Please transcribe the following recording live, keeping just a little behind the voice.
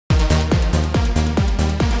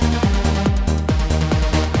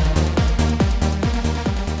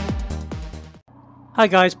Hi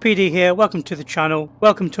guys, PD here, welcome to the channel,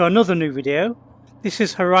 welcome to another new video. This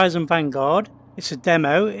is Horizon Vanguard. It's a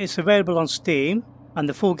demo, it's available on Steam and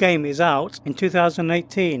the full game is out in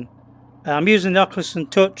 2018. I'm using the Oculus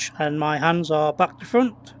and Touch and my hands are back to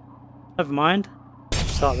front. Never mind,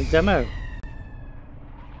 start the demo.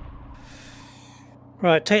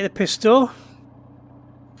 Right, take the pistol.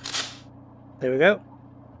 There we go.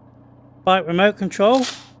 Bike remote control,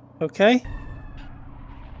 okay.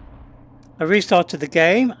 I restarted the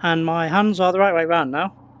game and my hands are the right way around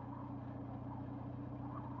now.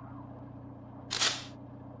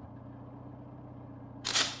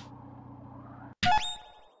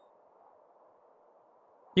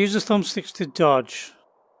 Use the thumbsticks to dodge.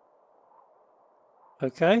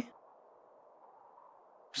 Okay.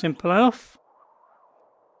 Simple enough.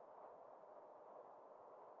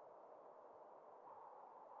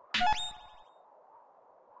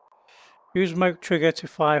 Use remote trigger to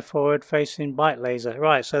fire forward facing bike laser.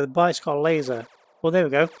 Right, so the bike's got a laser. Well, there we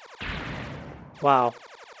go. Wow.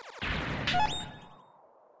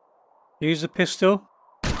 Use the pistol.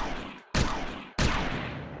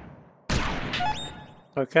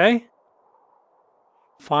 Okay.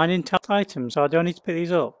 Find intact items. Oh, do I need to pick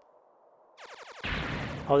these up?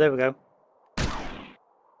 Oh, there we go.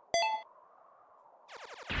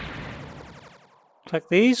 Click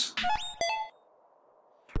these.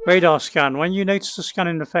 Radar scan. When you notice the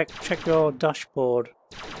scanning effect, check your dashboard.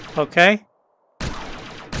 Okay. So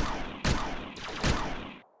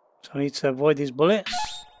I need to avoid these bullets.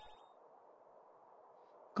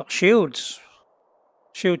 Got shields.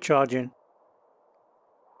 Shield charging.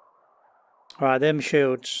 Right, they're my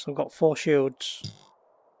shields. I've got 4 shields.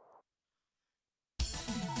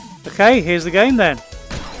 Okay, here's the game then.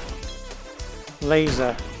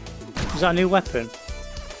 Laser. Is that a new weapon?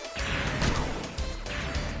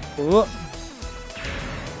 Whoa.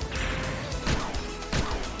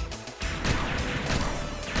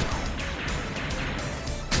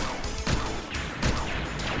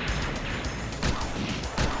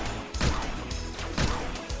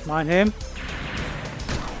 Mind him.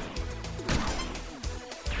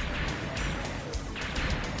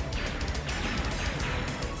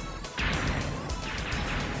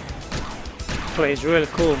 But it's really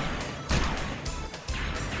cool.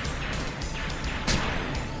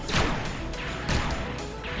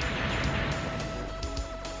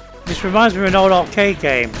 This reminds me of an old arcade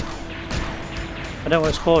game. I don't know what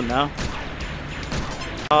it's called now.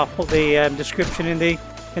 I'll put the description in the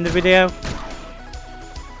video.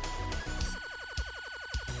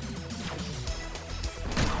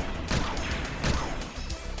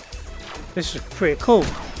 This is pretty cool.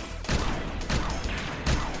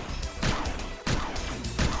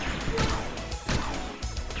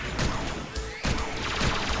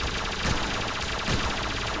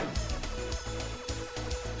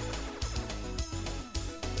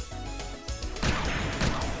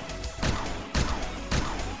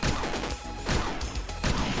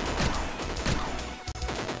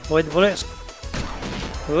 Avoid the bullets.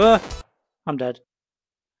 I'm dead.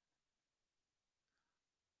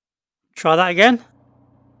 Try that again.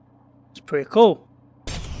 It's pretty cool.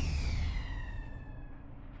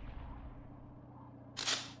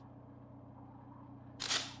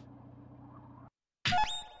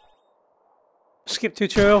 Skip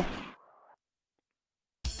tutorial.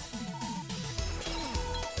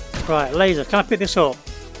 Right, laser. Can I pick this up?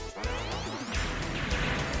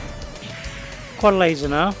 Quad laser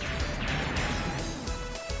now.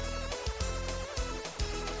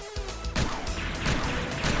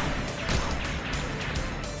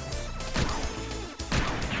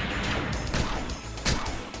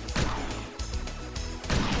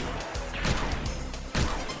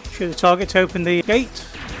 Shoot the target to open the gate.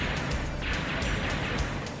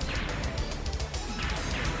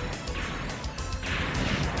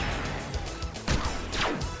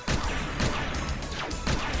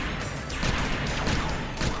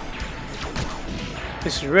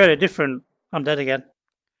 This is really different. I'm dead again.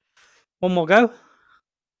 One more go.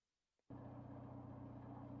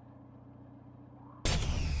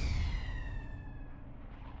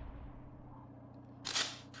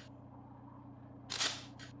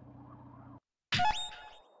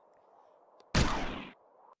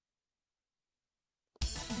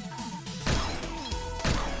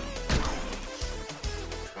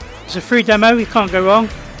 It's a free demo, you can't go wrong.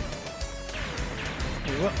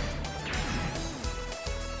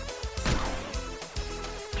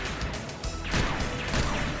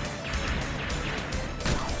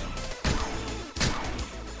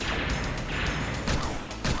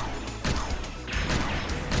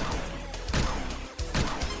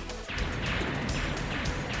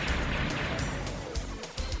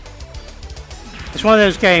 It's one of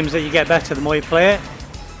those games that you get better the more you play it.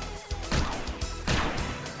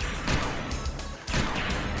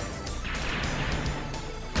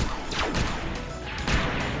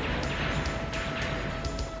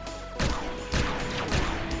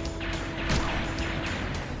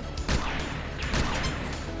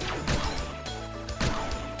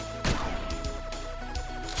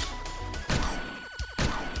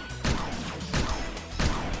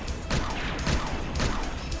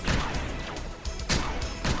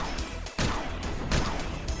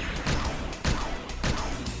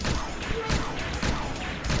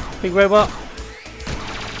 Big robot.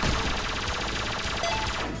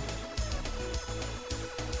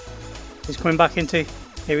 He's coming back into.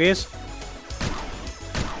 Here he is.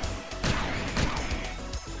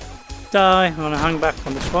 Die. I'm going to hang back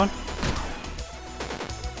on this one.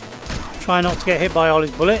 Try not to get hit by all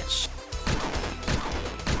his bullets.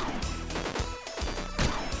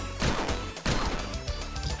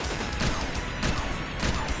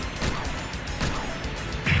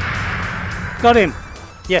 Got him.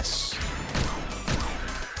 Yes.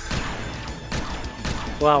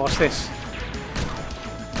 Wow, what's this?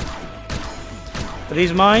 Are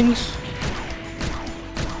these mines?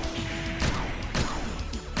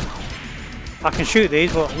 I can shoot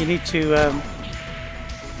these, but you need to...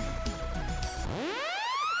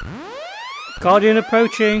 Guardian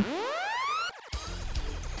approaching.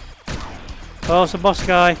 Oh, it's a boss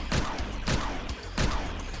guy.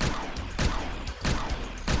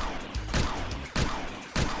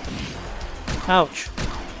 Ouch.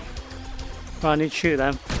 Right, I need to shoot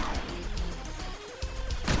them.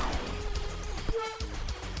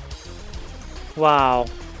 Wow.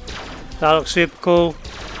 That looks super cool.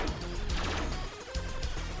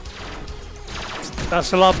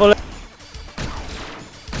 That's a lot of bullets.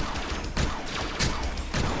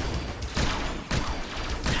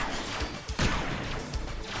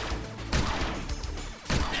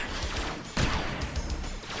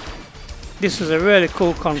 This is a really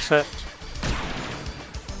cool concept.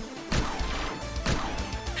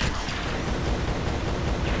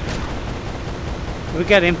 We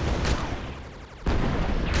get him.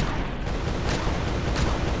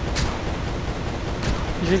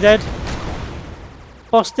 Is he dead?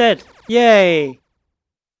 Boss dead. Yay!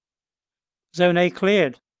 Zone A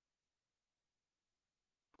cleared.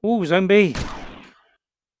 Ooh, Zone B.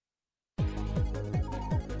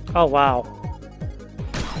 Oh wow.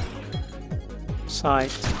 Sight.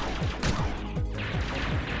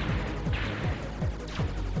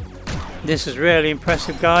 This is really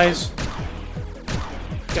impressive, guys.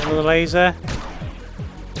 Get another laser.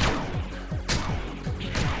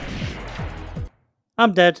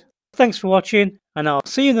 I'm dead. Thanks for watching, and I'll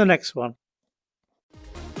see you in the next one.